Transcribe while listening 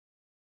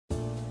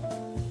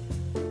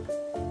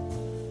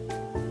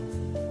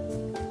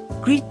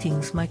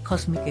Greetings, my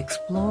cosmic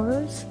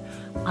explorers.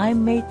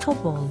 I'm May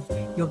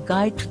Tobol, your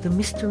guide to the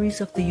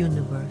mysteries of the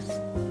universe.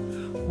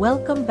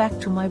 Welcome back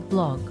to my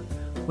blog,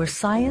 where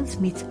science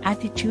meets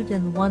attitude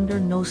and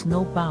wonder knows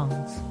no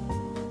bounds.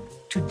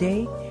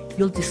 Today,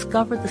 you'll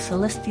discover the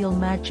celestial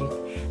magic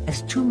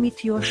as two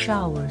meteor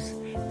showers,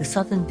 the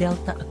Southern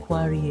Delta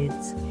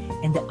Aquariids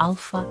and the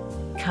Alpha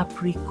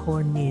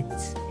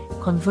Capricornids,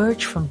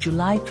 converge from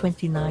July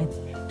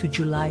 29th to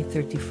July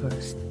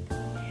 31st.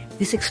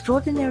 This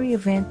extraordinary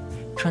event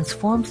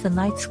transforms the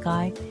night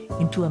sky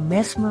into a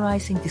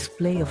mesmerizing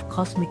display of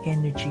cosmic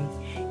energy,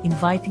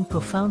 inviting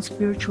profound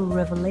spiritual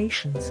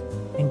revelations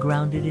and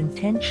grounded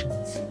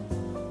intentions.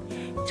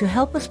 To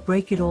help us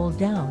break it all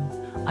down,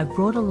 I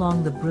brought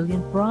along the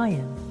brilliant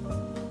Brian.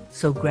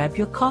 So grab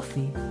your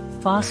coffee,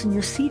 fasten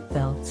your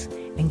seatbelts,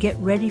 and get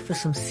ready for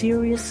some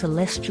serious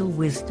celestial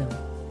wisdom.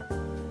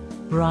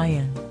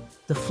 Brian,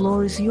 the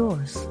floor is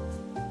yours.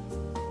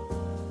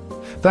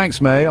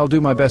 Thanks, May. I'll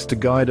do my best to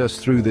guide us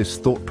through this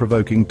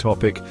thought-provoking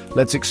topic.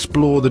 Let's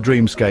explore the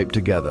dreamscape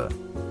together.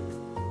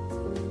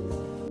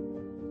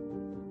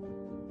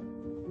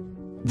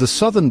 The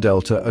Southern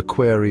Delta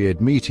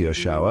Aquariid Meteor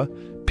Shower,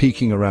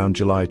 peaking around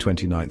July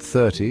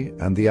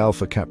 29th-30, and the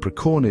Alpha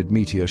Capricornid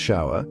Meteor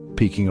Shower,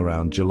 peaking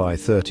around July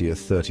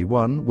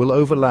 30th-31, will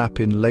overlap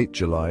in late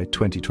July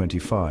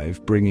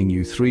 2025, bringing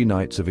you 3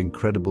 nights of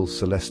incredible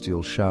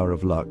celestial shower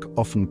of luck,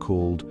 often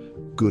called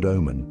Good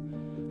Omen.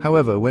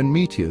 However, when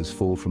meteors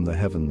fall from the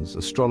heavens,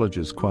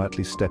 astrologers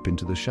quietly step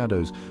into the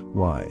shadows.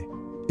 Why?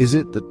 Is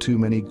it that too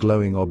many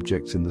glowing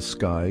objects in the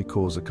sky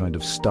cause a kind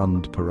of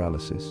stunned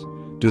paralysis?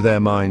 Do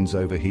their minds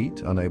overheat,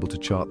 unable to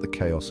chart the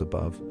chaos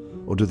above?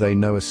 Or do they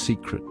know a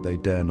secret they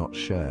dare not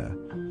share?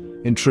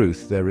 In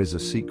truth, there is a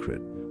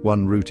secret,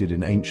 one rooted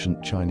in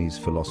ancient Chinese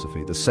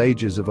philosophy. The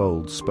sages of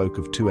old spoke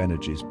of 2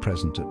 energies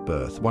present at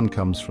birth. One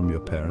comes from your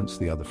parents,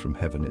 the other from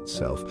heaven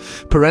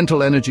itself.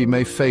 Parental energy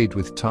may fade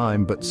with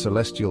time, but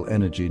celestial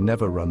energy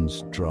never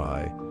runs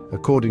dry.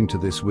 According to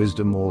this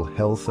wisdom, all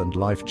health and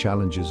life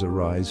challenges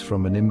arise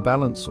from an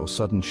imbalance or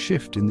sudden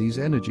shift in these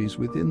energies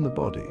within the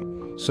body.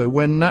 So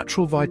when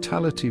natural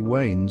vitality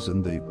wanes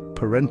and the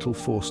parental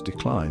force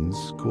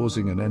declines,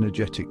 causing an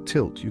energetic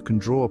tilt, you can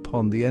draw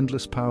upon the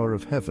endless power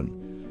of heaven.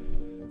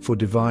 For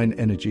divine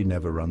energy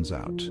never runs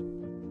out.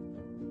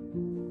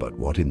 But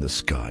what in the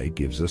sky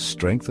gives us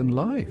strength and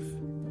life?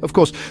 Of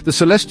course, the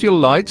celestial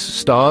lights,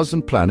 stars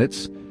and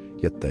planets,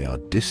 yet they are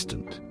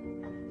distant.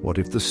 What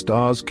if the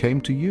stars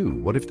came to you?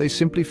 What if they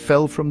simply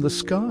fell from the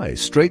sky,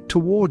 straight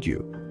toward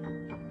you?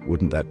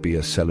 Wouldn't that be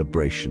a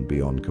celebration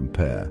beyond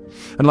compare?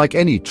 And like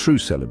any true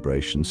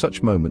celebration,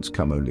 such moments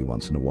come only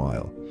once in a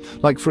while.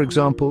 Like, for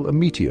example, a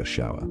meteor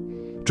shower.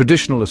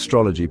 Traditional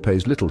astrology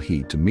pays little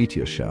heed to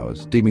meteor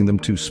showers, deeming them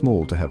too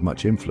small to have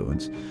much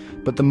influence,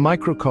 but the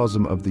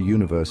microcosm of the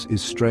universe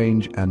is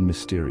strange and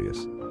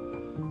mysterious.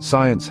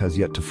 Science has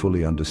yet to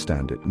fully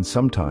understand it, and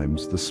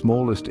sometimes the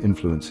smallest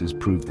influences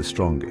prove the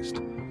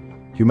strongest.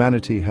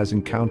 Humanity has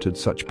encountered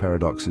such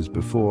paradoxes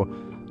before,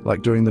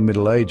 like during the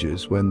Middle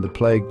Ages when the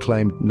plague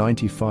claimed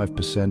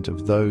 95%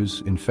 of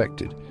those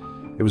infected.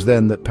 It was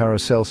then that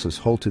Paracelsus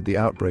halted the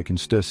outbreak in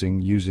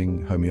Sturcing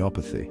using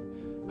homeopathy.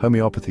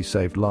 Homeopathy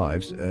saved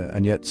lives,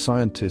 and yet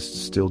scientists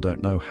still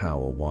don't know how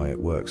or why it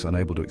works.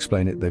 Unable to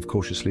explain it, they've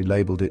cautiously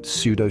labeled it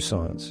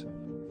pseudoscience.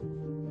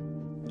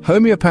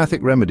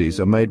 Homeopathic remedies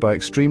are made by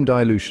extreme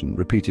dilution,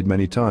 repeated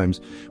many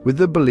times, with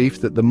the belief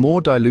that the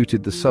more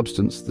diluted the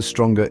substance, the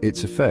stronger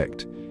its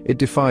effect. It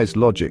defies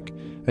logic,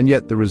 and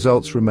yet the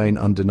results remain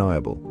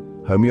undeniable.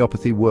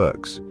 Homeopathy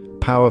works,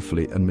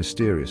 powerfully and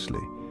mysteriously.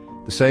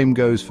 The same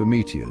goes for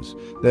meteors.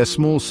 Their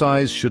small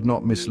size should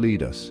not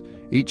mislead us.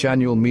 Each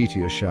annual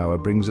meteor shower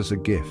brings us a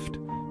gift,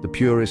 the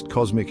purest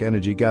cosmic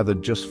energy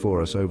gathered just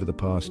for us over the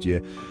past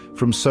year.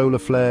 From solar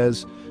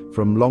flares,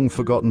 from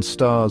long-forgotten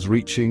stars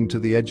reaching to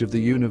the edge of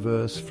the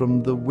universe,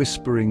 from the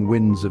whispering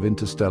winds of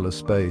interstellar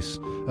space,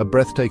 a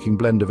breathtaking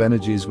blend of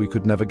energies we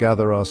could never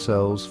gather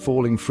ourselves,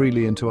 falling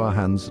freely into our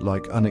hands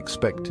like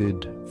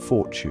unexpected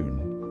fortune.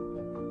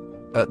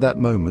 At that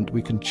moment,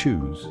 we can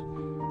choose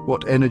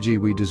what energy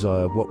we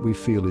desire, what we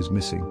feel is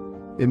missing.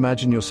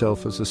 Imagine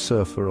yourself as a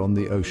surfer on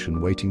the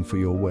ocean waiting for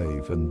your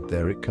wave, and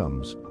there it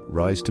comes.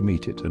 Rise to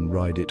meet it and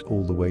ride it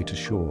all the way to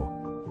shore.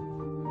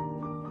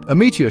 A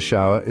meteor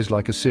shower is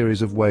like a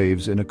series of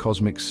waves in a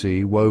cosmic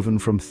sea woven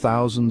from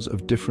thousands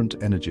of different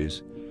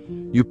energies.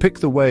 You pick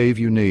the wave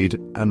you need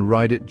and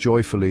ride it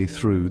joyfully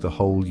through the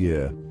whole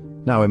year.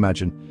 Now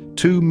imagine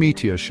 2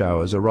 meteor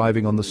showers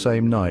arriving on the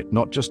same night,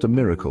 not just a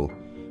miracle,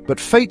 but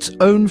fate's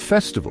own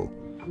festival.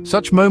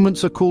 Such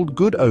moments are called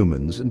good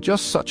omens, and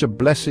just such a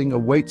blessing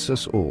awaits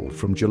us all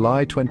from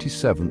July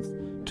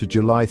 27th to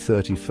July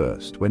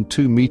 31st, when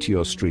 2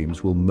 meteor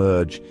streams will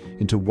merge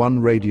into one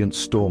radiant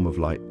storm of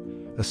light,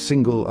 a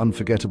single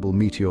unforgettable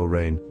meteor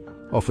rain,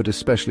 offered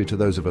especially to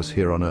those of us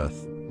here on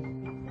Earth.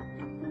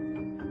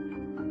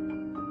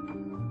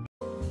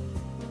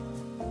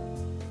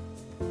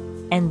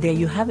 And there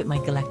you have it,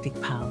 my galactic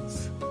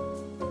pals.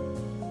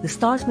 The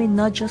stars may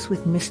nudge us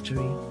with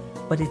mystery,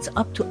 but it's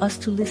up to us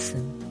to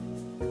listen.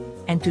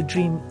 and to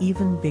dream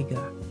even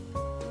bigger.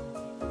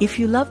 If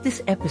you love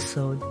this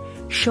episode,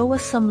 show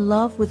us some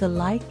love with a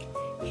like,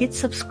 hit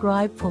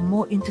subscribe for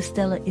more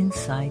interstellar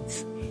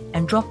insights,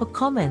 and drop a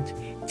comment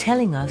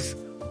telling us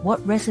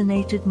what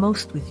resonated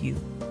most with you.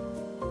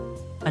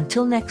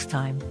 Until next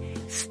time,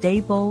 stay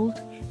bold,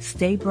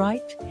 stay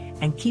bright,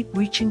 and keep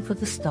reaching for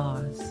the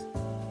stars.